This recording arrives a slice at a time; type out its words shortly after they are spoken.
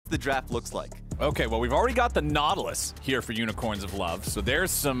the draft looks like. Okay, well, we've already got the Nautilus here for Unicorns of Love, so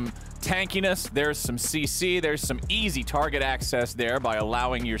there's some tankiness, there's some CC, there's some easy target access there by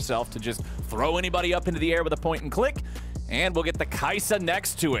allowing yourself to just throw anybody up into the air with a point and click, and we'll get the Kaisa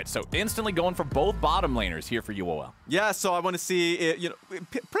next to it. So instantly going for both bottom laners here for UOL. Yeah, so I want to see,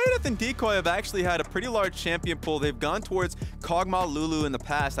 Praedyth and Decoy have actually had a pretty large champion pool. They've gone towards Kog'Maw, Lulu in the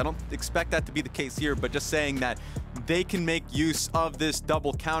past. I don't expect that to be the case here, but just saying that they can make use of this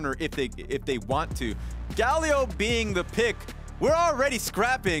double counter if they want to. Galio being the pick, we're already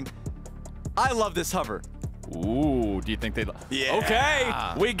scrapping. I love this hover. Ooh, do you think they... Yeah.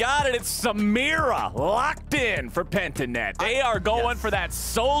 Okay, we got it. It's Samira locked in for Pentanet. They are going for that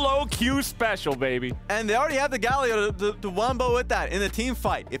solo Q special, baby. And they already have the Galio to wombo with that in the team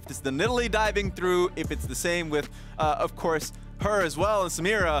fight. If it's the Nidalee diving through, if it's the same with, of course, her as well and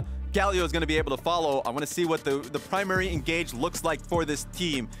Samira, Galio is going to be able to follow. I want to see what the primary engage looks like for this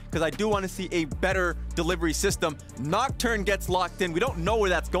team, because I do want to see a better delivery system. Nocturne gets locked in. We don't know where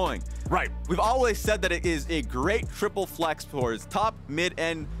that's going. Right. We've always said that it is a great triple flex towards top, mid,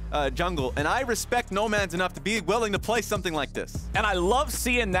 and jungle, and I respect Nomanz enough to be willing to play something like this. And I love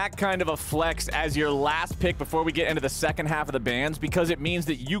seeing that kind of a flex as your last pick before we get into the second half of the bans, because it means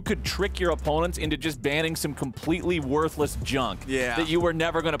that you could trick your opponents into just banning some completely worthless junk that you were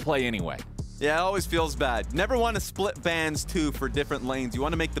never going to play anyway. Yeah, it always feels bad. Never want to split bans too for different lanes. You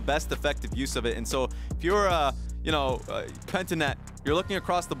want to make the best effective use of it. And so if you're Pentanet, you're looking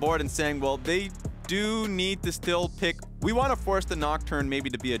across the board and saying, well, they do need to still pick. We want to force the Nocturne maybe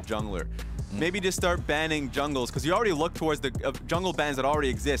to be a jungler. Maybe just start banning jungles, because you already look towards the jungle bans that already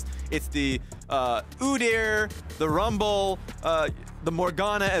exist. It's the Udyr, the Rumble, the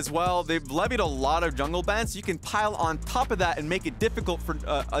Morgana as well. They've levied a lot of jungle bans, so you can pile on top of that and make it difficult for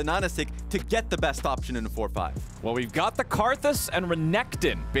AHaHaCiK to get the best option in a 4-5. Well, we've got the Karthus and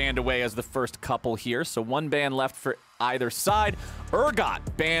Renekton banned away as the first couple here, so one ban left for either side. Urgot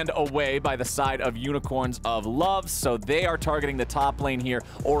banned away by the side of Unicorns of Love, so they are targeting the top lane here.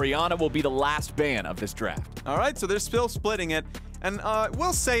 Orianna will be the last ban of this draft. All right, so they're still splitting it. And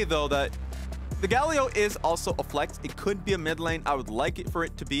we'll say, though, that the Galio is also a flex. It could be a mid lane. I would like it for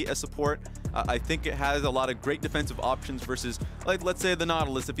it to be a support. I think it has a lot of great defensive options versus, like, let's say the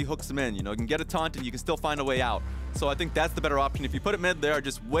Nautilus, if he hooks them in. You know, you can get a taunt and you can still find a way out. So I think that's the better option. If you put it mid, there are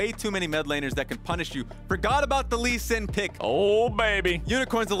just way too many mid laners that can punish you. Forgot about the Lee Sin pick. Oh, baby.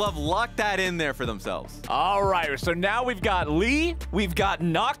 Unicorns of Love locked that in there for themselves. All right, so now we've got Lee, we've got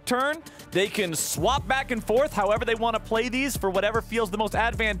Nocturne. They can swap back and forth however they want to play these for whatever feels the most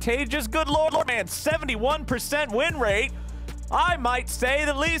advantageous. Good lord, man, 71% win rate. I might say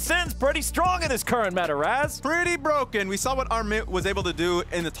that Lee Sin's pretty strong in this current meta, Raz. Pretty broken. We saw what Armit was able to do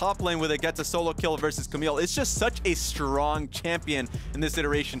in the top lane where it gets a solo kill versus Camille. It's just such a strong champion in this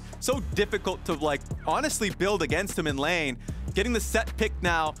iteration. So difficult to, like, honestly build against him in lane. Getting the Sett pick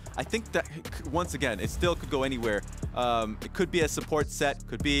now, I think that, once again, it still could go anywhere. It could be a support set,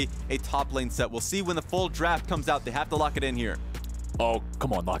 could be a top lane set. We'll see when the full draft comes out. They have to lock it in here. Oh,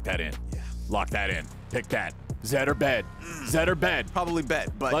 come on, lock that in. Yeah. Lock that in. Pick that. Zed or bed. Zed or bed. Probably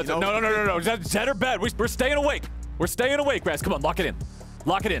bed, but you know, No. Zed or bed. We're staying awake. We're staying awake, Raz. Come on, lock it in.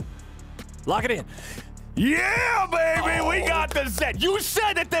 Lock it in. Lock it in. Yeah, baby, we got the Zed. You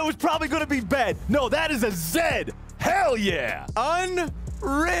said that was probably going to be bed. No, that is a Zed. Hell yeah.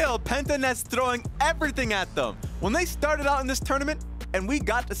 Unreal. Pentanet's throwing everything at them. When they started out in this tournament and we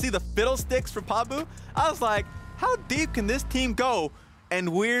got to see the fiddlesticks from Pabu, I was like, how deep can this team go?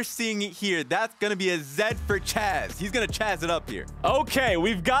 And we're seeing it here. That's going to be a Zed for Chazz. He's going to Chazz it up here. Okay,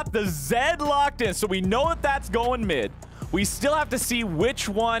 we've got the Zed locked in, so we know that that's going mid. We still have to see which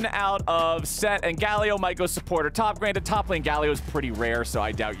one out of Sett and Galio might go support or top. Granted, top lane Galio is pretty rare, so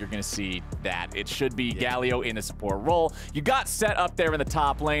I doubt you're going to see that. It should be Galio in a support role. You got Sett up there in the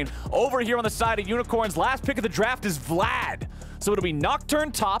top lane. Over here on the side of Unicorns, last pick of the draft is Vlad. So it'll be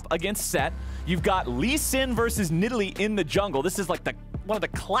Nocturne top against Sett. You've got Lee Sin versus Nidalee in the jungle. This is like one of the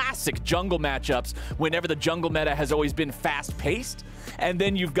classic jungle matchups whenever the jungle meta has always been fast-paced. And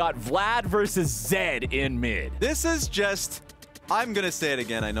then you've got Vlad versus Zed in mid. This is just, I'm going to say it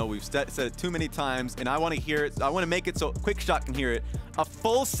again. I know we've said it too many times, and I want to hear it. I want to make it so QuickShot can hear it. A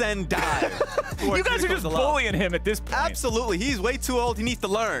full send dive. You guys are just bullying him at this point. Absolutely. He's way too old. He needs to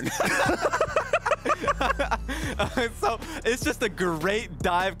learn. So it's just a great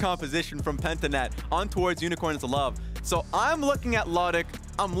dive composition from Pentanet on towards Unicorns of Love. So I'm looking at Lodik.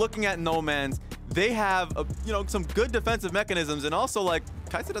 I'm looking at Nomanz. They have, some good defensive mechanisms, and also, like,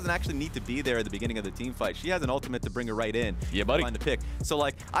 Kaisa doesn't actually need to be there at the beginning of the team fight. She has an ultimate to bring her right in. Yeah, buddy. Find the pick. So,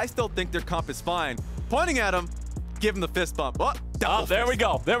 like, I still think their comp is fine. Pointing at him, give him the fist bump. Oh, there we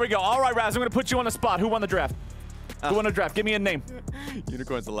go. There we go. All right, Raz, I'm going to put you on the spot. Who won the draft? Who won the draft? Give me a name.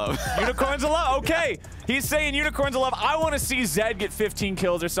 Unicorns of Love. Unicorns of Love. Okay. He's saying Unicorns of Love. I want to see Zed get 15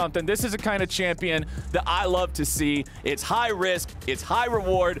 kills or something. This is a kind of champion that I love to see. It's high risk. It's high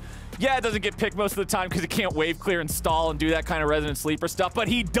reward. Yeah, it doesn't get picked most of the time because it can't wave clear and stall and do that kind of resident sleeper stuff, but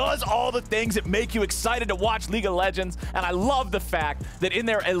he does all the things that make you excited to watch League of Legends, and I love the fact that in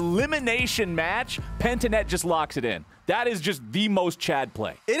their elimination match, Pentanet just locks it in. That is just the most Chad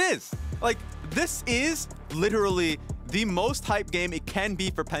play. It is. Like, this is literally the most hype game it can be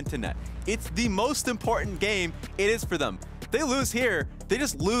for Pentanet. It's the most important game it is for them. If they lose here, they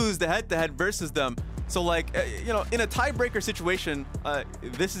just lose the head-to-head versus them. So, like, you know, in a tiebreaker situation,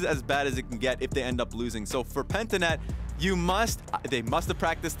 this is as bad as it can get if they end up losing. So for Pentanet, they must have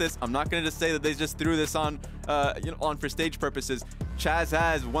practiced this. I'm not going to just say that they just threw this on, you know, on for stage purposes. Chazz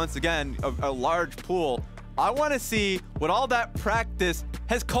has, once again, a large pool. I want to see what all that practice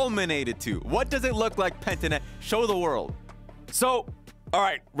has culminated to. What does it look like, Pentanet? Show the world. So, all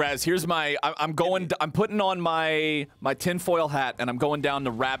right, Raz, here's my, I'm putting on my tinfoil hat, and I'm going down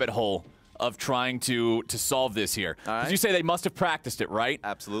the rabbit hole of trying to solve this here. Because you say they must have practiced it, right?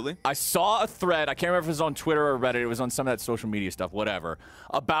 Absolutely. I saw a thread, I can't remember if it was on Twitter or Reddit, it was on some of that social media stuff, whatever,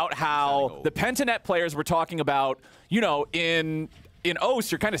 about how the Pentanet players were talking about, you know, in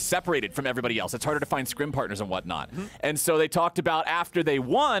OS, you're kind of separated from everybody else. It's harder to find scrim partners and whatnot. And so they talked about after they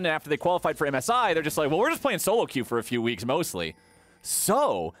won, after they qualified for MSI, they're just like, well, we're just playing solo queue for a few weeks mostly.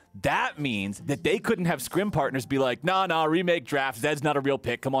 So that means that they couldn't have scrim partners be like, nah, remake draft. Zed's not a real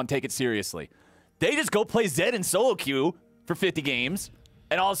pick. Come on, take it seriously. They just go play Zed in solo queue for 50 games,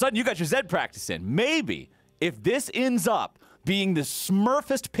 and all of a sudden you got your Zed practice in. Maybe if this ends up being the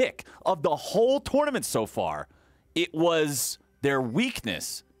smurfest pick of the whole tournament so far, it was their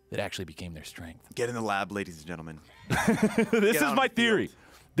weakness that actually became their strength. Get in the lab, ladies and gentlemen. This is my theory.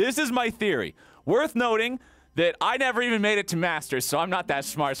 This is my theory. Worth noting that I never even made it to Masters, so I'm not that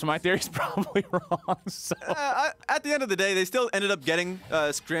smart, so my theory's probably wrong. So. At the end of the day, they still ended up getting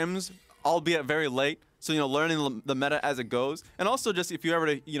scrims, albeit very late. So, you know, learning the meta as it goes. And also just if you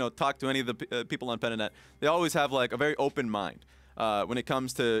ever, you know, talk to any of the people on Pentanet, they always have, like, a very open mind when it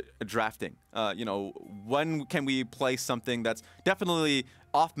comes to drafting. You know, when can we play something that's definitely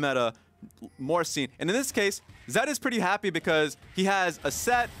off meta, more seen? And in this case, Zed is pretty happy because he has a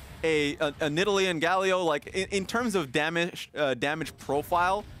Sett, a Nidalee and Galio. Like in terms of damage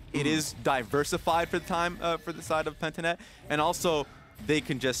profile, it is diversified for the time for the side of Pentanet, and also they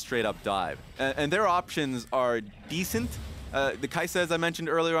can just straight up dive, and their options are decent. The Kaisa, as I mentioned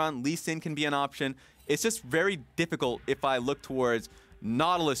earlier on, Lee Sin can be an option. It's just very difficult if I look towards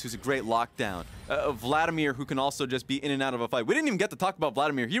Nautilus, who's a great lockdown. Vladimir, who can also just be in and out of a fight. We didn't even get to talk about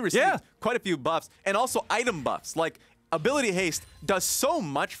Vladimir. He received quite a few buffs, and also item buffs. Like, ability haste does so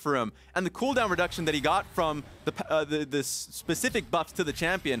much for him, and the cooldown reduction that he got from the specific buffs to the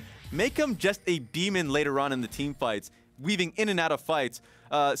champion make him just a demon later on in the team fights, weaving in and out of fights.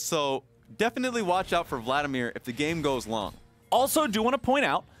 So definitely watch out for Vladimir if the game goes long. Also, do want to point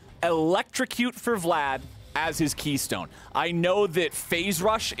out, Electrocute for Vlad as his keystone. I know that Phase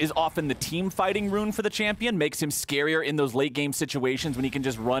Rush is often the team fighting rune for the champion, makes him scarier in those late game situations when he can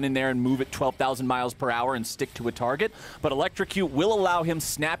just run in there and move at 12,000 miles per hour and stick to a target. But Electrocute will allow him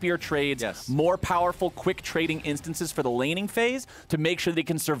snappier trades, more powerful, quick trading instances for the laning phase to make sure that he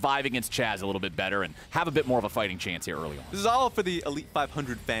can survive against Chazz a little bit better and have a bit more of a fighting chance here early on. This is all for the Elite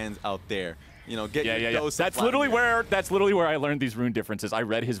 500 fans out there. You know, get your dose of That's literally where I learned these rune differences. I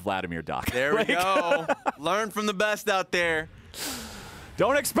read his Vladimir doc. There we go. Learn from the best out there.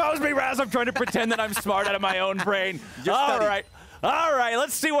 Don't expose me, Raz. I'm trying to pretend that I'm smart out of my own brain. All right.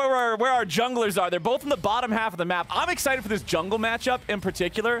 Let's see where our junglers are. They're both in the bottom half of the map. I'm excited for this jungle matchup in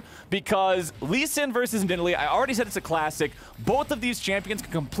particular because Lee Sin versus Nidalee, I already said it's a classic. Both of these champions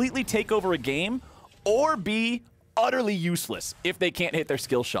can completely take over a game or be utterly useless if they can't hit their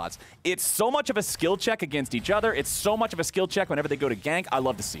skill shots. It's so much of a skill check against each other. It's so much of a skill check whenever they go to gank. I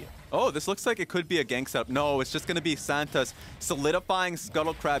love to see it. Oh, this looks like it could be a gank setup. No, it's just going to be Santas solidifying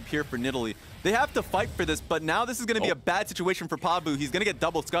Scuttle Crab here for Nidalee. They have to fight for this, but now this is going to be a bad situation for Pabu. He's going to get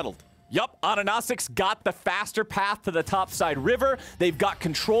double scuttled. Yup, AHaHaCiK's got the faster path to the topside river. They've got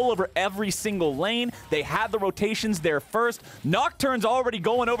control over every single lane. They had the rotations there first. Nocturne's already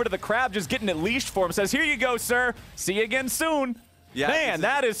going over to the crab, just getting it leashed for him. Says, here you go, sir. See you again soon. Yeah, man,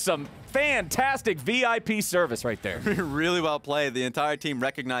 that is some fantastic VIP service right there. Really well played. The entire team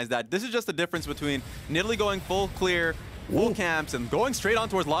recognized that. This is just the difference between Nidalee going full clear full camps and going straight on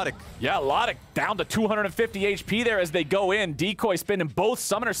towards Lodik. Yeah, Lodik down to 250 HP there as they go in. Decoy spending both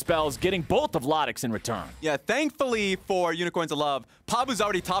summoner spells, getting both of Lodik's in return. Yeah, thankfully for Unicorns of Love, Pabu's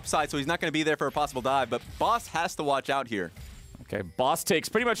already topside, so he's not going to be there for a possible dive, but Boss has to watch out here. Okay, Boss takes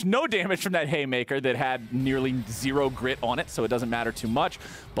pretty much no damage from that Haymaker that had nearly 0 grit on it, so it doesn't matter too much.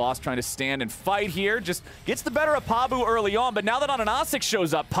 Boss trying to stand and fight here, just gets the better of Pabu early on, but now that AHaHaCiK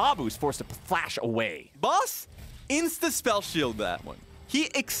shows up, Pabu's forced to flash away. Boss insta-spell shield that one. He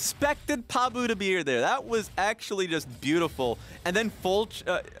expected Pabu to be there. That was actually just beautiful. And then full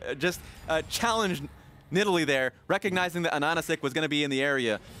challenged Nidalee there, recognizing that AHaHaCiK was going to be in the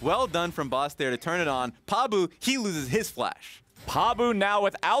area. Well done from Boss there to turn it on. Pabu, he loses his flash. Pabu now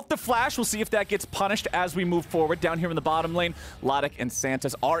without the flash. We'll see if that gets punished as we move forward. Down here in the bottom lane, Lodik and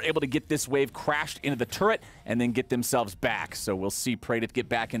Santos are able to get this wave crashed into the turret and then get themselves back. So we'll see Praedyth get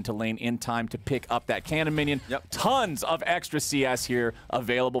back into lane in time to pick up that cannon minion. Yep. Tons of extra CS here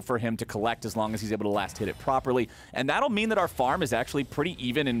available for him to collect as long as he's able to last hit it properly. And that'll mean that our farm is actually pretty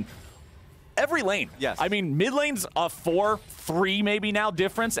even in every lane. Yes. I mean, mid lane's a 4-3 maybe now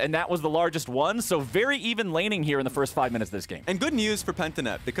difference, and that was the largest one. So very even laning here in the first 5 minutes of this game. And good news for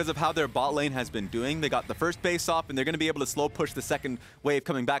Pentanet because of how their bot lane has been doing. They got the first base off, and they're going to be able to slow push the second wave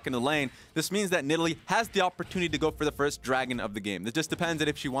coming back into the lane. This means that Nidalee has the opportunity to go for the first dragon of the game. It just depends on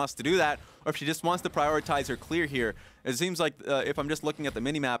if she wants to do that or if she just wants to prioritize her clear here. It seems like if I'm just looking at the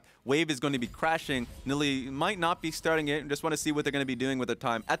minimap, wave is going to be crashing. Nidalee might not be starting it and just want to see what they're going to be doing with their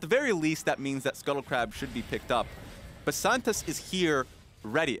time. At the very least, that means that Scuttle Crab should be picked up. But Santos is here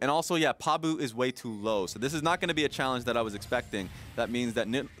ready. And also, yeah, Pabu is way too low. So this is not going to be a challenge that I was expecting. That means that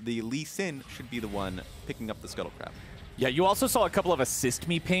the Lee Sin should be the one picking up the Scuttle Crab. Yeah, you also saw a couple of assist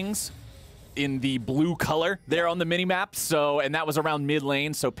me pings in the blue color there on the minimap. So, and that was around mid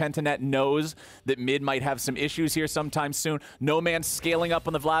lane. So Pentanet knows that mid might have some issues here sometime soon. Nomanz scaling up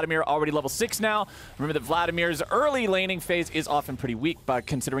on the Vladimir, already level 6 now. Remember that Vladimir's early laning phase is often pretty weak, but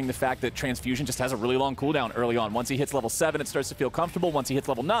considering the fact that Transfusion just has a really long cooldown early on. Once he hits level 7, it starts to feel comfortable. Once he hits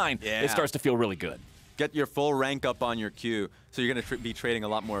level 9, it starts to feel really good. Get your full rank up on your Q, so you're going to be trading a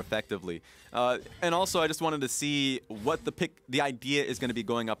lot more effectively. And also, I just wanted to see what the idea is going to be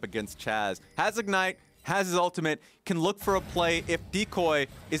going up against Chazz. Has Ignite, has his ultimate, can look for a play if Decoy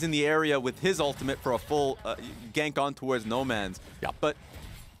is in the area with his ultimate for a full gank on towards Nomanz. Yep. But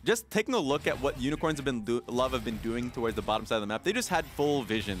just taking a look at what Unicorns have been doing towards the bottom side of the map, they just had full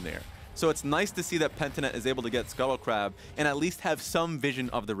vision there. So it's nice to see that Pentanet is able to get Scuttle Crab and at least have some vision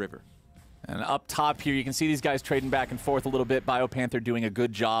of the river. And up top here, you can see these guys trading back and forth a little bit. Biopanther doing a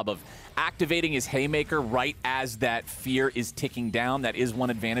good job of activating his Haymaker right as that fear is ticking down. That is one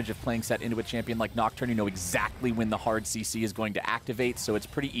advantage of playing Sett into a champion like Nocturne. You know exactly when the hard CC is going to activate, so it's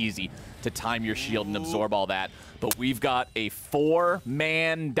pretty easy to time your shield and absorb all that. But we've got a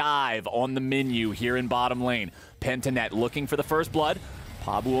 4-man dive on the menu here in bottom lane. Pentanet looking for the first blood.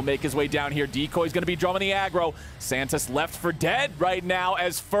 Pabu will make his way down here. Decoy's going to be drumming the aggro. Santos left for dead right now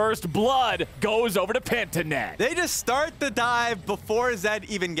as first blood goes over to Pentanet. They just start the dive before Zed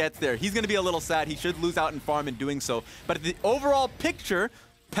even gets there. He's going to be a little sad. He should lose out in farm in doing so. But the overall picture,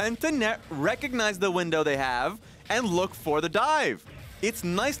 Pentanet recognize the window they have and look for the dive. It's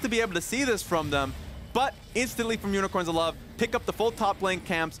nice to be able to see this from them, but instantly from Unicorns of Love, pick up the full top lane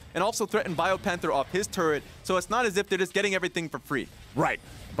camps and also threaten Biopanther off his turret, so it's not as if they're just getting everything for free. Right.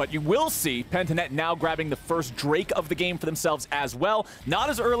 But you will see Pentanet now grabbing the first Drake of the game for themselves as well. Not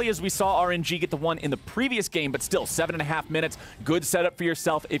as early as we saw RNG get the one in the previous game, but still 7.5 minutes. Good setup for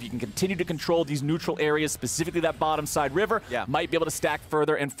yourself. If you can continue to control these neutral areas, specifically that bottom side river, might be able to stack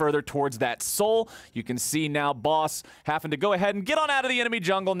further and further towards that soul. You can see now Boss having to go ahead and get on out of the enemy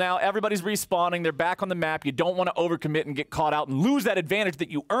jungle now. Everybody's respawning. They're back on the map. You don't want to overcommit and get caught out and lose that advantage that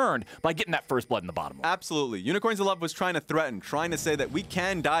you earned by getting that first blood in the bottom lane. Absolutely. Unicorns of Love was trying to threaten, trying to say that we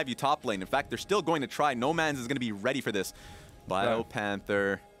can dive you top lane. In fact, they're still going to try. Nomanz is going to be ready for this.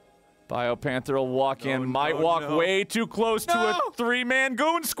 Biopanther. Biopanther will walk in. Might walk way too close to a 3-man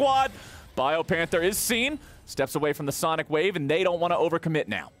goon squad. Biopanther is seen. Steps away from the Sonic Wave, and they don't want to overcommit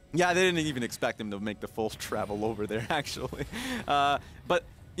now. Yeah, they didn't even expect him to make the full travel over there, actually. But,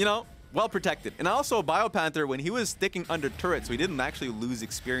 you know, well protected. And also Biopanther, when he was sticking under turret, so he didn't actually lose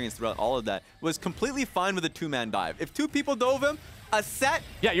experience throughout all of that, was completely fine with a 2-man dive. If 2 people dove him, a Sett.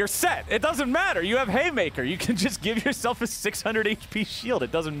 Yeah, you're set. It doesn't matter. You have Haymaker. You can just give yourself a 600 HP shield.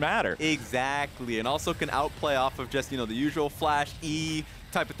 It doesn't matter. Exactly. And also can outplay off of just, you know, the usual flash E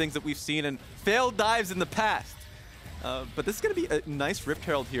type of things that we've seen and failed dives in the past. But this is going to be a nice Rift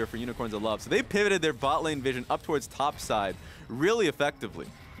Herald here for Unicorns of Love. So they pivoted their bot lane vision up towards top side really effectively.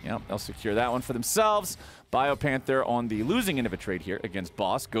 Yep, they'll secure that one for themselves. Biopanther on the losing end of a trade here against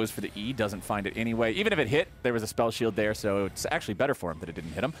Boss. Goes for the E, doesn't find it anyway. Even if it hit, there was a spell shield there, so it's actually better for him that it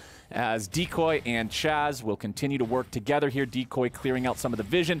didn't hit him. As Decoy and Chazz will continue to work together here. Decoy clearing out some of the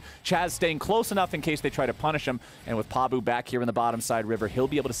vision. Chazz staying close enough in case they try to punish him. And with Pabu back here in the bottom side river, he'll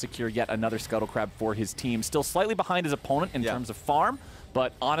be able to secure yet another Scuttle Crab for his team. Still slightly behind his opponent in terms of farm,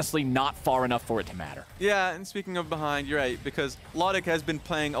 but honestly not far enough for it to matter. Yeah, and speaking of behind, you're right, because Lodik has been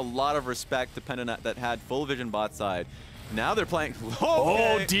playing a lot of respect to Pentanette that had full vision bot side. Now they're playing...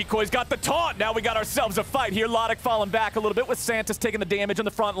 Oh, Decoy's got the taunt. Now we got ourselves a fight here. Lodik falling back a little bit with Santis taking the damage on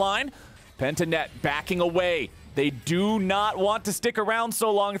the front line. Pentanette backing away. They do not want to stick around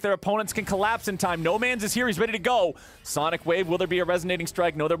so long if their opponents can collapse in time. Nomanz is here. He's ready to go. Sonic Wave. Will there be a resonating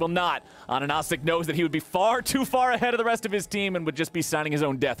strike? No, there will not. AHaHaCiK knows that he would be too far ahead of the rest of his team and would just be signing his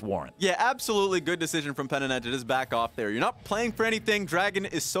own death warrant. Yeah, absolutely good decision from Pentanette to just back off there. You're not playing for anything. Dragon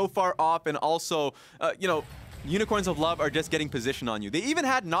is so far off, and also, you know, Unicorns of Love are just getting position on you. They even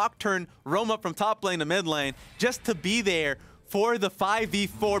had Nocturne roam up from top lane to mid lane just to be there for the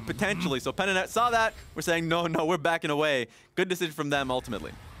 5v4 potentially. So Pentanette saw that. We're saying, no, we're backing away. Good decision from them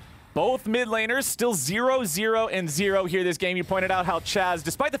ultimately. Both mid laners still 0-0-0 here this game. You pointed out how Chazz,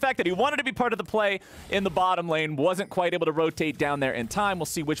 despite the fact that he wanted to be part of the play in the bottom lane, wasn't quite able to rotate down there in time. We'll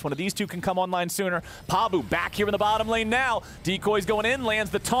see which one of these two can come online sooner. Pabu back here in the bottom lane now. Decoy's going in,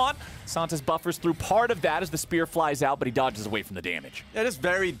 lands the taunt. Santis buffers through part of that as the spear flies out, but he dodges away from the damage. Yeah, it is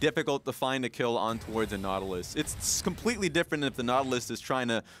very difficult to find a kill on towards a Nautilus. It's completely different if the Nautilus is trying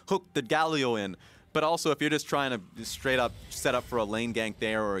to hook the Galio in. But also, if you're just trying to straight up set up for a lane gank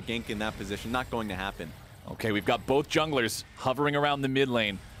there or a gank in that position, not going to happen. Okay, we've got both junglers hovering around the mid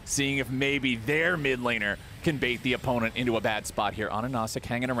lane, seeing if maybe their mid laner can bait the opponent into a bad spot here. AHaHaCiK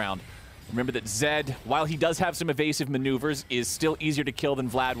hanging around. Remember that Zed, while he does have some evasive maneuvers, is still easier to kill than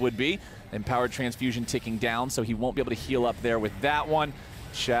Vlad would be. Empowered Transfusion ticking down, so he won't be able to heal up there with that one.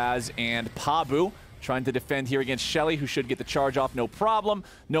 Chazz and Pabu trying to defend here against Shelly, who should get the charge off no problem.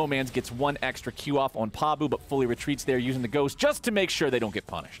 Nomanz gets one extra Q off on Pabu, but fully retreats there using the Ghost just to make sure they don't get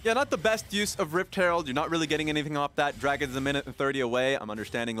punished. Yeah, not the best use of Rift Herald. You're not really getting anything off that. Dragon's a minute and 30 away. I'm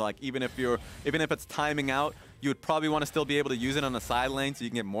understanding, like, even if it's timing out, you would probably want to still be able to use it on the side lane so you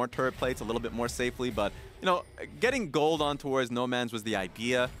can get more turret plates a little bit more safely. But, you know, getting gold on towards Nomanz was the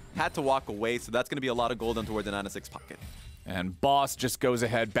idea. Had to walk away, so that's going to be a lot of gold on towards an AHaHaCiK's pocket. And Boss just goes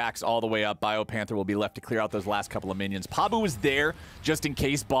ahead, backs all the way up. Biopanther will be left to clear out those last couple of minions. Pabu was there just in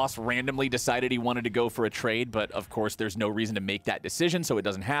case Boss randomly decided he wanted to go for a trade, but of course there's no reason to make that decision, so it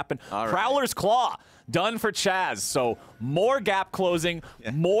doesn't happen. All right. Prowler's Claw, done for Chazz. So more gap closing,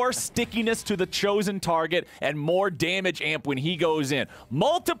 more stickiness to the chosen target, and more damage amp when he goes in.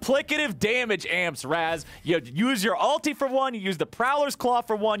 Multiplicative damage amps, Raz. You use your ulti for one, you use the Prowler's Claw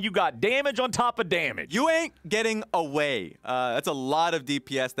for one, you got damage on top of damage. You ain't getting away. That's a lot of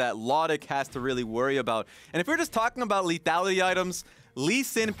DPS that Lodik has to really worry about. And if we're just talking about lethality items, Lee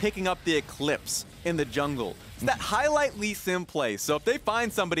Sin picking up the Eclipse in the jungle. It's that highlight Lee Sin play. So if they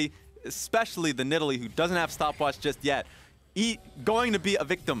find somebody, especially the Nidalee, who doesn't have stopwatch just yet, going to be a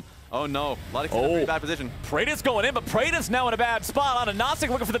victim. Oh no, Lodik's in a pretty bad position. Praedyth's going in, but Praedyth's now in a bad spot. AHaHaCiK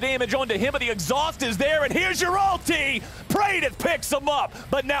looking for the damage onto him, but the exhaust is there, and here's your ulti! Praedyth picks him up,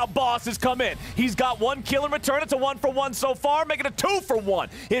 but now Boss has come in. He's got one kill in return. It's a 1-for-1 so far, making it a 2-for-1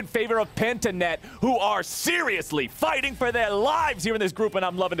 in favor of Pentanette, who are seriously fighting for their lives here in this group, and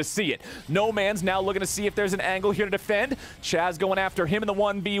I'm loving to see it. Nomanz now looking to see if there's an angle here to defend. Chazz going after him in the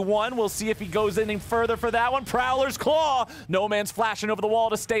 1v1. We'll see if he goes any further for that one. Prowler's Claw. Nomanz flashing over the wall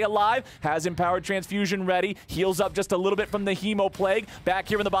to stay alive. Has Empowered Transfusion ready. Heals up just a little bit from the Hemo Plague. Back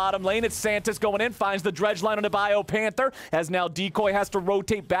here in the bottom lane, it's Santis going in. Finds the Dredge line on the Biopanther. As now Decoy has to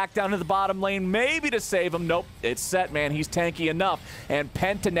rotate back down to the bottom lane, maybe to save him. Nope, it's Sett, man. He's tanky enough. And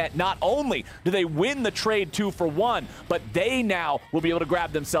Pentanette, not only do they win the trade 2-for-1, but they now will be able to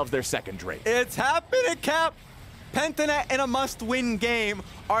grab themselves their second trade. It's happening, Cap. Pentanette in a must-win game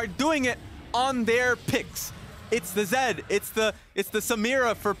are doing it on their picks. It's the Zed, it's the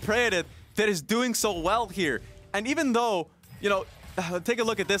Samira for Praedyth that is doing so well here. And even though, you know, take a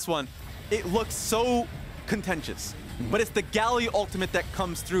look at this one, it looks so contentious. But it's the Galio ultimate that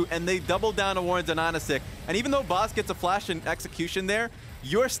comes through, and they double down towards an AHaHaCiK. And even though Boss gets a flash and execution there,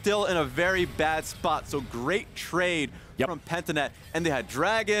 you're still in a very bad spot. So great trade from Pentanette. And they had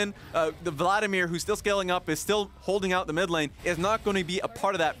Dragon, the Vladimir, who's still scaling up, is still holding out the mid lane, is not going to be a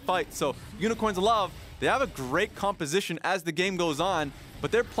part of that fight. So Unicorns of Love, they have a great composition as the game goes on,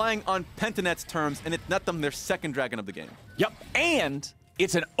 but they're playing on Pentanette's terms, and it net them their second Dragon of the game. Yep, and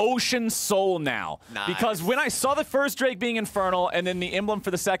It's an Ocean Soul now. Nice. Because when I saw the first Drake being Infernal and then the emblem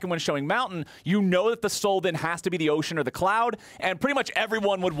for the second one showing Mountain, you know that the Soul then has to be the Ocean or the Cloud, and pretty much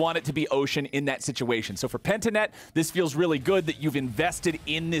everyone would want it to be Ocean in that situation. So for Pentanet, this feels really good that you've invested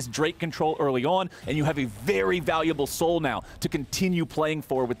in this Drake control early on, and you have a very valuable Soul now to continue playing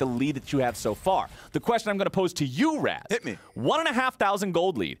for with the lead that you have so far. The question I'm going to pose to you, Raz. Hit me. 1,500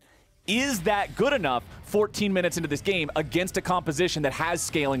 gold lead. Is that good enough 14 minutes into this game against a composition that has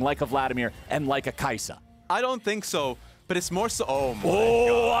scaling like a Vladimir and like a Kaisa? I don't think so, but it's more so... Oh, my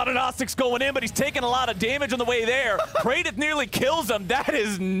God. AHaHaCiK's going in, but he's taking a lot of damage on the way there. Praedyth nearly kills him. That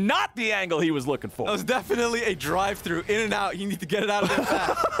is not the angle he was looking for. That was definitely a drive-through, in and out. You need to get it out of there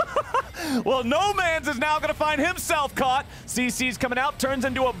fast. Well, Nomanz is now going to find himself caught. CC's coming out, turns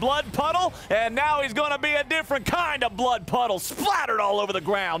into a blood puddle, and now he's going to be a different kind of blood puddle, splattered all over the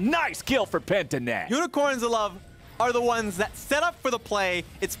ground. Nice kill for Pentanet. Unicorns of Love are the ones that set up for the play.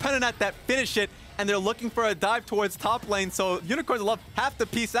 It's Pentanet that finish it, and they're looking for a dive towards top lane, so Unicorns of Love have to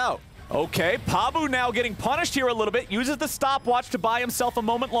peace out. Okay, Pabu now getting punished here a little bit. Uses the stopwatch to buy himself a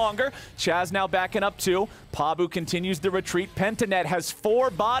moment longer. Chazz now backing up too. Pabu continues the retreat. Pentanet has 4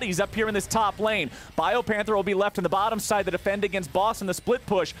 bodies up here in this top lane. Biopanther will be left on the bottom side to defend against Boss in the split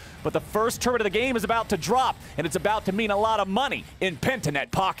push. But the first turret of the game is about to drop, and it's about to mean a lot of money in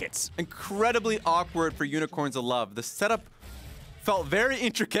Pentanet pockets. Incredibly awkward for Unicorns of Love. The setup felt very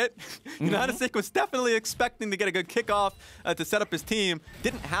intricate. AHaHaCiK was definitely expecting to get a good kickoff to set up his team.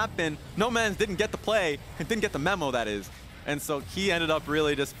 Didn't happen. Nomanz didn't get the play, and didn't get the memo, that is. And so he ended up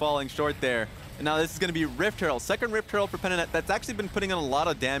really just falling short there. And now this is going to be Rift Herald. Second Rift Herald for Pentanet that's actually been putting in a lot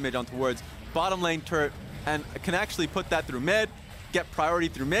of damage on towards bottom lane turret, and can actually put that through mid, get priority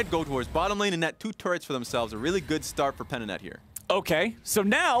through mid, go towards bottom lane, and net 2 turrets for themselves. A really good start for Pentanet here. Okay, so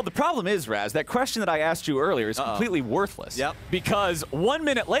now the problem is, Raz, that question that I asked you earlier is completely worthless. Yep. Because 1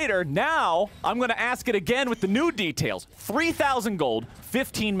 minute later, now I'm going to ask it again with the new details. 3,000 gold,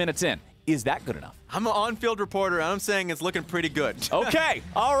 15 minutes in. Is that good enough? I'm an on-field reporter, and I'm saying it's looking pretty good. Okay,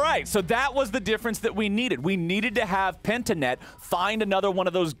 all right. So that was the difference that we needed. We needed to have Pentanet find another one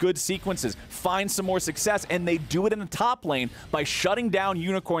of those good sequences, find some more success, and they do it in the top lane by shutting down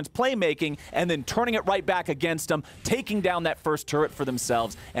Unicorn's playmaking and then turning it right back against them, taking down that first turret for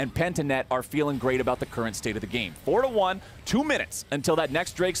themselves, and Pentanet are feeling great about the current state of the game. 4-1, 2 minutes until that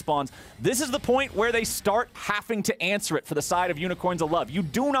next Drake spawns. This is the point where they start having to answer it for the side of Unicorns of Love. You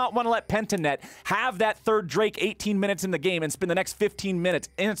do not want to let Pentanet have that third Drake 18 minutes in the game and spend the next 15 minutes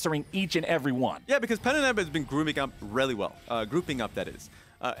answering each and every one. Yeah, because Pentanet has been grouping up really well. Grouping up, that is.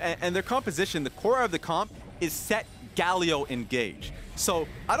 And their composition, the core of the comp, is Sett, Galio, Engage. So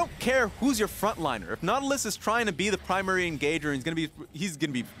I don't care who's your frontliner. If Nautilus is trying to be the primary engager, he's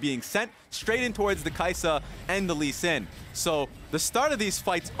gonna be being sent straight in towards the Kaisa and the Lee Sin. So the start of these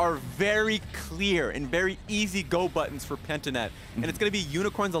fights are very clear and very easy go buttons for Pentanet. And it's gonna be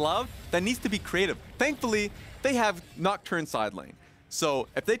Unicorns of Love that needs to be creative. Thankfully, they have Nocturne side lane. So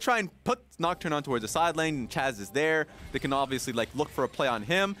if they try and put Nocturne on towards the side lane and Chazz is there, they can obviously like look for a play on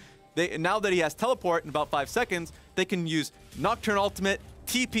him. Now that he has teleport in about 5 seconds, they can use Nocturne ultimate,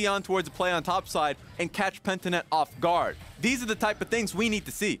 TP on towards the play on top side, and catch Pentanet off guard. These are the type of things we need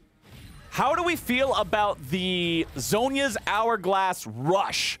to see. How do we feel about the Zhonya's Hourglass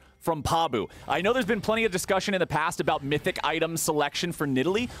Rush from Pabu? I know there's been plenty of discussion in the past about mythic item selection for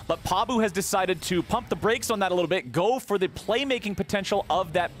Nidalee, but Pabu has decided to pump the brakes on that a little bit, go for the playmaking potential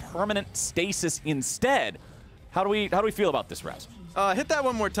of that permanent stasis instead. How do we feel about this, Raz? Hit that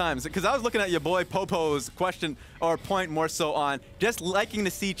one more time, because I was looking at your boy Popo's question or point more so on just liking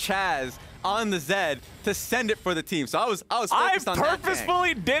to see Chazz on the Zed to send it for the team. So I was focused on that. I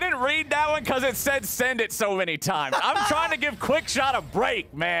purposefully didn't read that one because it said send it so many times. I'm trying to give QuickShot a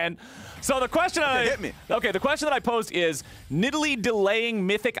break, man. So the question the question that I posed is Nidalee delaying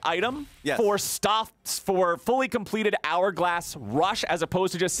mythic item for fully completed Hourglass Rush as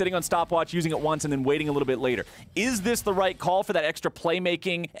opposed to just sitting on stopwatch, using it once, and then waiting a little bit later. Is this the right call for that extra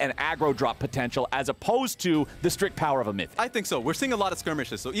playmaking and aggro drop potential as opposed to the strict power of a mythic? I think so. We're seeing a lot of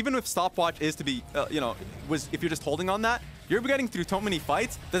skirmishes. So even if stopwatch is to be, if you're just holding on that, you're getting through so many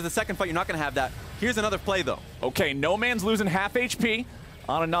fights. There's the second fight, you're not going to have that. Here's another play, though. Okay, Nomanz losing half HP.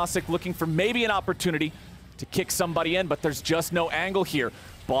 AHaHaCiK looking for maybe an opportunity to kick somebody in, but there's just no angle here.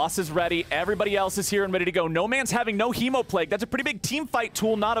 Boss is ready. Everybody else is here and ready to go. Nomanz having no Hemo Plague. That's a pretty big team fight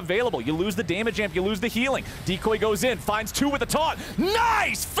tool not available. You lose the damage amp, you lose the healing. Decoy goes in, finds 2 with a taunt.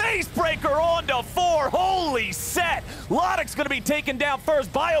 Nice! Face breaker on to 4. Holy Sett! Lodik's going to be taken down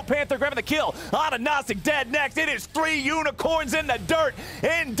first. Biopanther grabbing the kill. AHaHaCiK dead next. It is 3 unicorns in the dirt.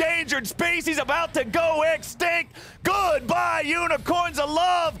 Endangered species about to go extinct. Goodbye, unicorns of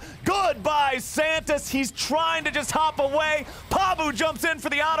love. Goodbye, Santas. He's trying to just hop away. Pabu jumps in for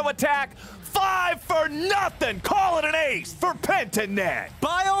the auto attack. 5 for nothing. Call it an ace for Pentanet.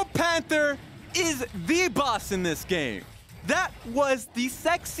 Biopanther is the boss in this game. That was the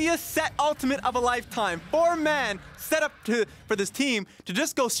sexiest Sett ultimate of a lifetime. 4-man set up for this team to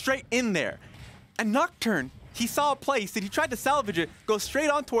just go straight in there. And Nocturne, he saw a place that he tried to salvage it, go straight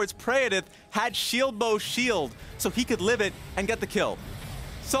on towards Praedyth, had shield bow shield, so he could live it and get the kill.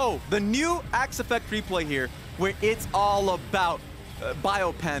 So the new Axe Effect replay here, where it's all about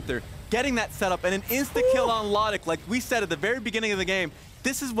Biopanther getting that setup and an insta-kill on Lodik, like we said at the very beginning of the game.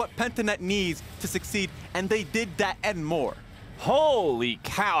 This is what Pentanet needs to succeed, and they did that and more. Holy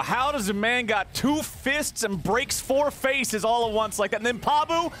cow, how does a man got 2 fists and breaks 4 faces all at once like that? And then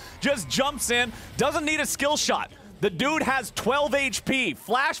Pabu just jumps in, doesn't need a skill shot. The dude has 12 HP.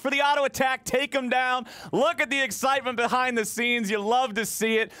 Flash for the auto attack, take him down. Look at the excitement behind the scenes. You love to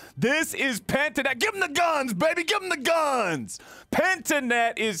see it. This is Pentanet. Give him the guns, baby, give him the guns.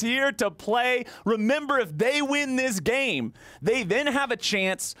 Pentanet is here to play. Remember, if they win this game, they then have a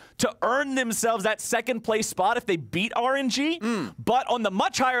chance to earn themselves that 2nd place spot if they beat RNG. But on the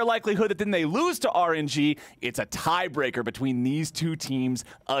much higher likelihood that then they lose to RNG, it's a tiebreaker between these 2 teams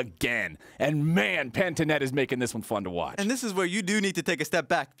again. And man, Pentanet is making this one fun to watch. And this is where you do need to take a step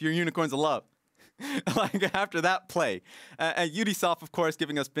back if you're Unicorns of Love. Like after that play. Ubisoft, of course,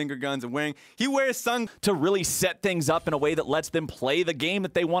 giving us finger guns and wearing. He wears sun to really set things up in a way that lets them play the game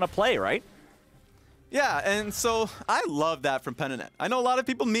that they want to play, right? Yeah, and so I love that from Pentanet. I know a lot of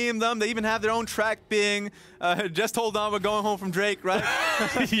people meme them. They even have their own track being, just hold on, we're going home from Drake, right?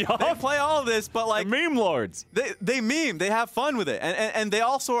 They play all of this, but like... The meme lords. They meme. They have fun with it. And they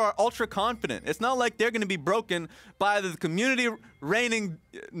also are ultra confident. It's not like they're going to be broken by either the community raining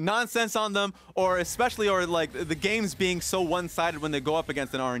nonsense on them or like the games being so one-sided when they go up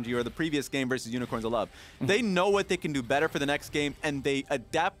against an RNG or the previous game versus Unicorns of Love. They know what they can do better for the next game, and they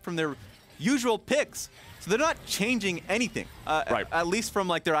adapt from their usual picks, so they're not changing anything, right. At least from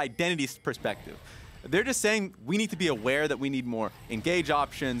like their identity perspective. They're just saying we need to be aware that we need more engage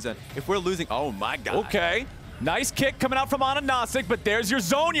options, and if we're losing, oh my god. Okay. Nice kick coming out from AHaHaCiK, but there's your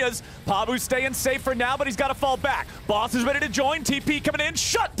Zhonya's. Pabu's staying safe for now, but he's got to fall back. Boss is ready to join. TP coming in.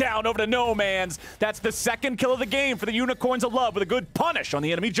 Shut down over to Nomanz. That's the 2nd kill of the game for the Unicorns of Love with a good punish on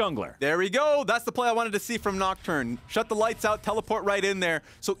the enemy jungler. There we go. That's the play I wanted to see from Nocturne. Shut the lights out, teleport right in there.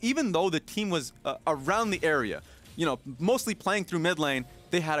 So even though the team was around the area, you know, mostly playing through mid lane,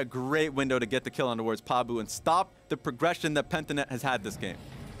 they had a great window to get the kill on towards Pabu and stop the progression that Pentanet has had this game.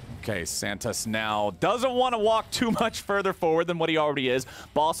 Okay, Santos now doesn't want to walk too much further forward than what he already is.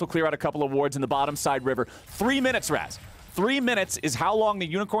 Boss will clear out a couple of wards in the bottom side river. 3 minutes, Raz. 3 minutes is how long the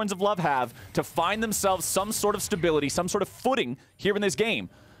Unicorns of Love have to find themselves some sort of stability, some sort of footing here in this game.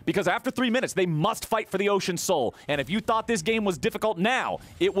 Because after 3 minutes, they must fight for the Ocean Soul. And if you thought this game was difficult now,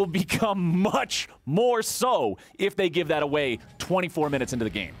 it will become much more so if they give that away 24 minutes into the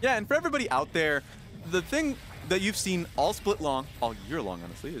game. Yeah, and for everybody out there, the thing that you've seen all split long, all year long,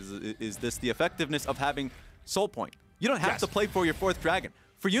 honestly, is the effectiveness of having Soul Point. You don't have to play for your 4th dragon.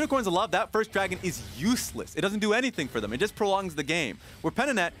 For Unicorns of Love, that 1st dragon is useless. It doesn't do anything for them. It just prolongs the game. Where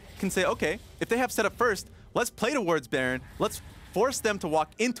Pentanet can say, okay, if they have setup first, let's play towards Baron. Let's force them to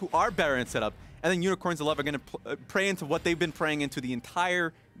walk into our Baron setup, and then Unicorns of Love are going to pray into what they've been praying into the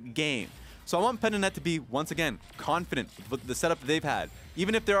entire game. So I want Pentanet to be, once again, confident with the setup that they've had.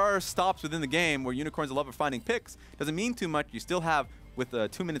 Even if there are stops within the game where Unicorns of Love are finding picks, doesn't mean too much. You still have, with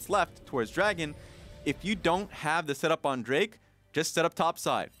 2 minutes left towards Dragon, if you don't have the setup on Drake, just set up top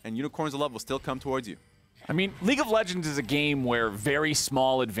side, and Unicorns of Love will still come towards you. I mean, League of Legends is a game where very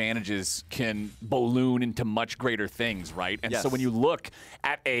small advantages can balloon into much greater things, right? And so when you look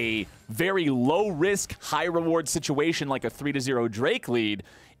at a very low-risk, high-reward situation like a 3-0 Drake lead,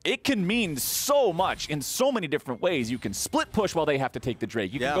 it can mean so much in so many different ways. You can split push while they have to take the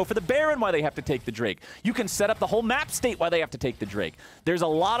Drake. You can go for the Baron while they have to take the Drake. You can set up the whole map state while they have to take the Drake. There's a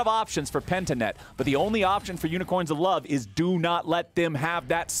lot of options for Pentanet, but the only option for Unicorns of Love is do not let them have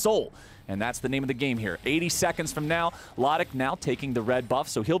that soul. And that's the name of the game here. 80 seconds from now, Lodik now taking the red buff,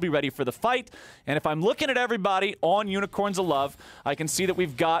 so he'll be ready for the fight. And if I'm looking at everybody on Unicorns of Love, I can see that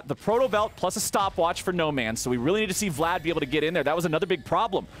we've got the Proto Belt plus a stopwatch for Nomanz, so we really need to see Vlad be able to get in there. That was another big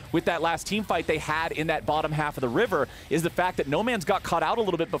problem with that last team fight they had in that bottom half of the river, is the fact that Nomanz got caught out a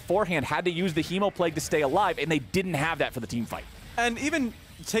little bit beforehand, had to use the Hemo Plague to stay alive, and they didn't have that for the team fight. And even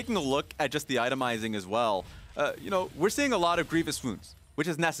taking a look at just the itemizing as well, you know, we're seeing a lot of Grievous Wounds, which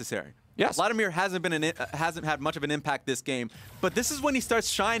is necessary. Yes. Vladimir hasn't had much of an impact this game, but this is when he starts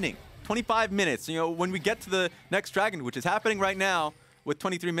shining. 25 minutes. You know, when we get to the next dragon, which is happening right now with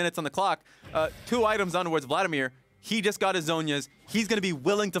 23 minutes on the clock, 2 items onwards Vladimir. He just got his Zhonya's. He's going to be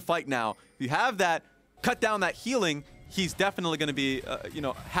willing to fight now. If you have that, cut down that healing, he's definitely going to be, you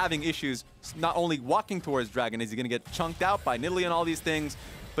know, having issues not only walking towards dragon, is he going to get chunked out by Nidalee and all these things,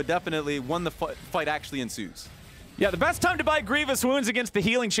 but definitely when the fight actually ensues. Yeah, the best time to buy Grievous Wounds against the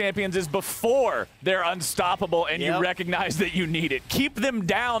healing champions is before they're unstoppable and you recognize that you need it. Keep them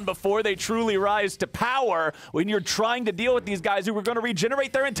down before they truly rise to power when you're trying to deal with these guys who are going to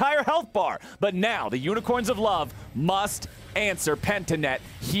regenerate their entire health bar. But now, the Unicorns of Love must answer Pentanet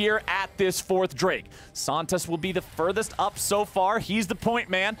here at this 4th Drake. Santos will be the furthest up so far. He's the point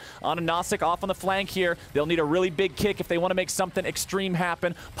man. AHaHaCiK off on the flank here. They'll need a really big kick if they want to make something extreme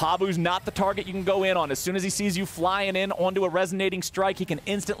happen. Pabu's not the target you can go in on. As soon as he sees you flying in onto a resonating strike, he can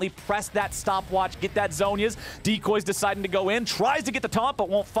instantly press that stopwatch, get that Zhonya's. Decoy's deciding to go in, tries to get the taunt, but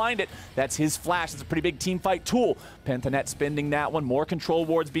won't find it. That's his flash. It's a pretty big team fight tool. Pentanet spending that one. More control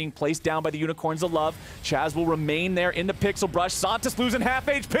wards being placed down by the Unicorns of Love. Chazz will remain there in the pixel brush. Santos losing half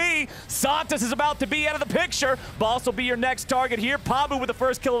HP. Santos is about to be out of the picture. Boss will be your next target here. Pabu with the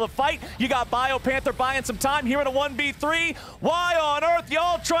first kill of the fight. You got Biopanther buying some time here in a 1v3. Why on earth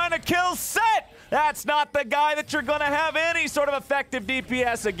y'all trying to kill Sett? That's not the guy that you're going to have any sort of effective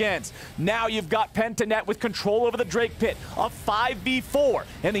DPS against. Now you've got Pentanet with control over the Drake Pit. A 5v4.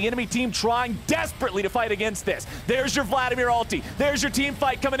 And the enemy team trying desperately to fight against this. There's your Vladimir ulti. There's your team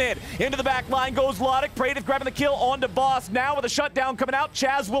fight coming in. Into the back line goes Lodik. Praedyth grabbing the kill onto Boss. Now with a shutdown coming out,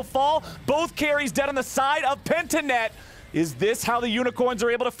 Chazz will fall. Both carries dead on the side of Pentanet. Is this how the Unicorns are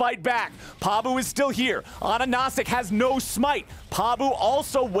able to fight back? Pabu is still here. AHaHaCiK has no smite. Pabu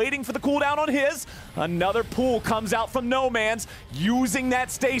also waiting for the cooldown on his. Another pull comes out from Nomanz, using that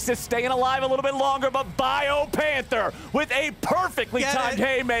stasis, staying alive a little bit longer, but Biopanther with a perfectly timed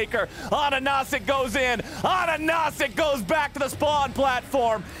haymaker. AHaHaCiK goes in. AHaHaCiK goes back to the spawn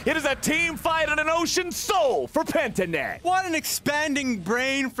platform. It is a team fight and an ocean soul for Pentanet. What an expanding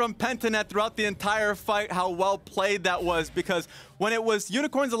brain from Pentanet throughout the entire fight, how well played that was, because when it was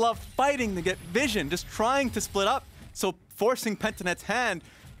Unicorns of Love fighting to get vision, just trying to split up, so forcing Pentanet's hand,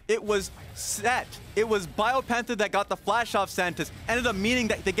 it was Sett. It was Biopanther that got the flash off Santos, ended up meaning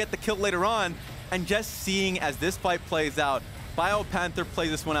that they get the kill later on, and just seeing as this fight plays out, Biopanther plays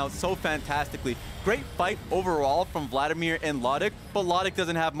this one out so fantastically. Great fight overall from Vladimir and Lodik, but Lodik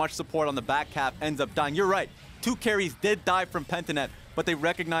doesn't have much support on the back half, ends up dying. You're right, 2 carries did die from Pentanet, but they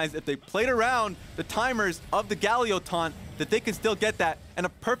recognized if they played around the timers of the Galio taunt, that they can still get that, and a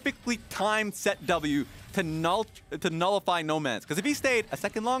perfectly timed Sett W to nullify Nomanz. Because if he stayed a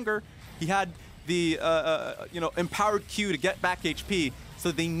second longer, he had the you know, empowered Q to get back HP,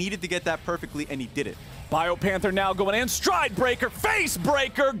 so they needed to get that perfectly, and he did it. Biopanther now going in. Stride breaker, face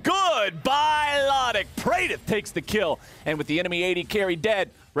breaker, good by Lodik. Praedyth takes the kill, and with the enemy 80 carry dead,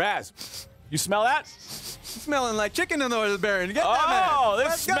 Raz, you smell that? Smelling like chicken in the Baron. Get that, man. Oh, this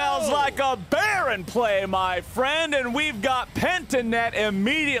Let's smells go. like a Baron play, my friend. And we've got Pentanet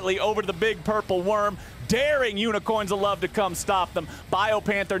immediately over to the big purple worm, daring Unicorns of Love to come stop them.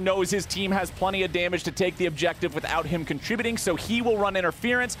 Biopanther knows his team has plenty of damage to take the objective without him contributing, so he will run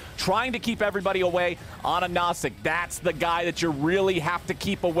interference, trying to keep everybody away. AHaHaCiK, that's the guy that you really have to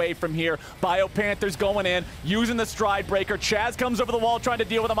keep away from here. Biopanther's going in, using the stride breaker. Chazz comes over the wall trying to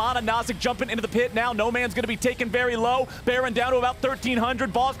deal with him. AHaHaCiK jumping into the pit now. Nomanz going to be taken very low. Baron down to about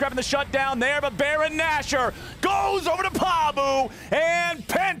 1,300. Ball's grabbing the shutdown there, but Baron Nashor goes over to Pabu, and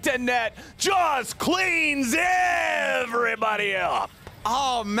Pentanet just cleans everybody up.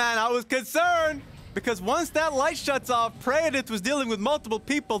 Oh man, I was concerned because once that light shuts off, Praedyth was dealing with multiple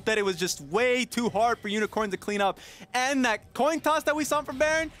people that it was just way too hard for Unicorn to clean up. And that coin toss that we saw from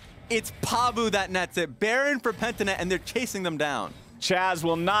Baron, it's Pabu that nets it. Baron for Pentanet, and they're chasing them down. Chazz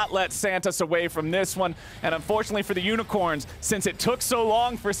will not let Santos away from this one. And unfortunately for the Unicorns, since it took so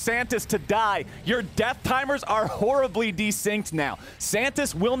long for Santos to die, your death timers are horribly desynced now.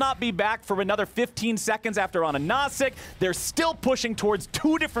 Santos will not be back for another 15 seconds after on AHaHaCiK. They're still pushing towards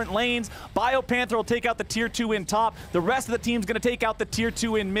 2 different lanes. Biopanther will take out the tier 2 in top. The rest of the team's going to take out the tier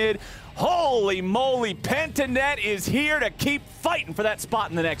 2 in mid. Holy moly, Pentanet is here to keep fighting for that spot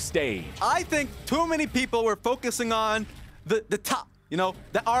in the next stage. I think too many people were focusing on the top, you know,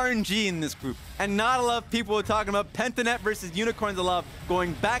 the RNG in this group. And not a lot of people were talking about Pentanet versus Unicorns of Love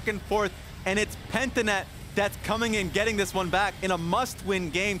going back and forth. And it's Pentanet that's coming in, getting this one back in a must-win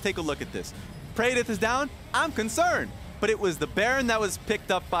game. Take a look at this. Praedyth is down. I'm concerned. But it was the Baron that was picked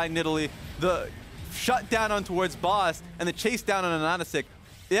up by Nidalee, the shut down on towards Boss, and the chase down on AHaHaCiK.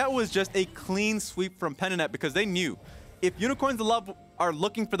 That was just a clean sweep from Pentanet because they knew if Unicorns of Love are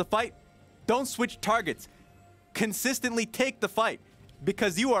looking for the fight, don't switch targets. Consistently take the fight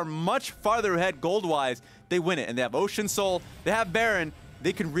because you are much farther ahead gold-wise. They win it, and they have Ocean Soul, they have Baron.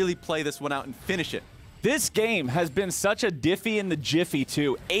 They can really play this one out and finish it. This game has been such a diffy in the jiffy,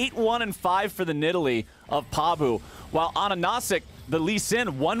 too. 8-1 and 5 for the Nidalee of Pabu, while on AHaHaCiK, the Lee Sin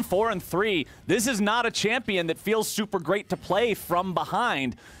 1-4 and 3. This is not a champion that feels super great to play from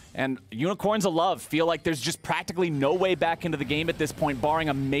behind. And Unicorns of Love feel like there's just practically no way back into the game at this point, barring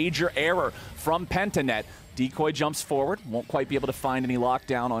a major error from Pentanet. Decoy jumps forward, won't quite be able to find any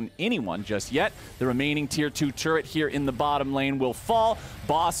lockdown on anyone just yet. The remaining tier 2 turret here in the bottom lane will fall.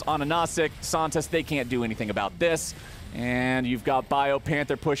 Boss on AHaHaCiK, Santos, they can't do anything about this. And you've got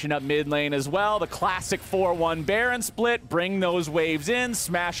Biopanther pushing up mid lane as well. The classic 4-1 Baron split. Bring those waves in,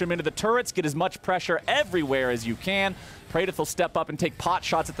 smash them into the turrets, get as much pressure everywhere as you can. Praedyth will step up and take pot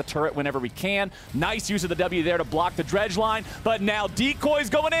shots at the turret whenever we can. Nice use of the W there to block the dredge line, but now Decoy's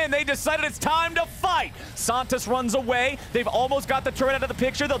going in. They decided it's time to fight. Santos runs away. They've almost got the turret out of the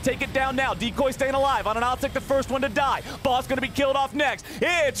picture. They'll take it down now. Decoy staying alive. On AHaHaCiK, the first one to die. Boss gonna be killed off next.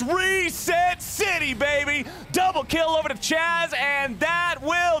 It's Reset City, baby. Double kill over to Chazz, and that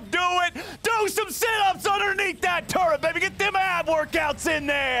will do it. Do some sit-ups underneath that turret, baby. Get them ab workouts in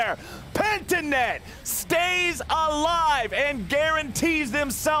there. Pentanet stays alive and guarantees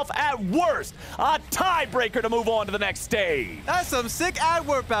themselves at worst a tiebreaker to move on to the next stage. That's some sick ad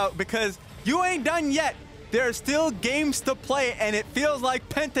workout because you ain't done yet. There are still games to play, and it feels like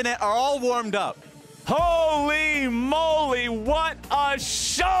Pentanet are all warmed up. Holy moly, what a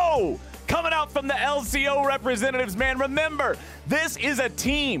show! Coming out from the LCO representatives, man. Remember, this is a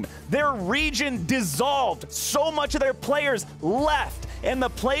team. Their region dissolved. So much of their players left. And the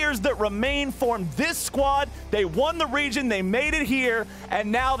players that remain formed this squad. They won the region, they made it here,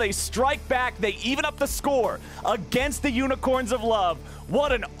 and now they strike back. They even up the score against the Unicorns of Love.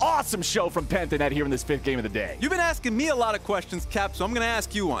 What an awesome show from Pentanet here in this 5th game of the day. You've been asking me a lot of questions, Cap, so I'm going to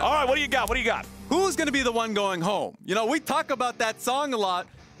ask you one. All right, what do you got? What do you got? Who's going to be the one going home? You know, we talk about that song a lot,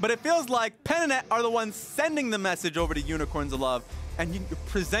 but it feels like Pentanet are the ones sending the message over to Unicorns of Love, and you're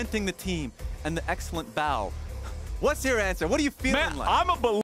presenting the team and the excellent bow. What's your answer? What are you feeling like? I'm a believer.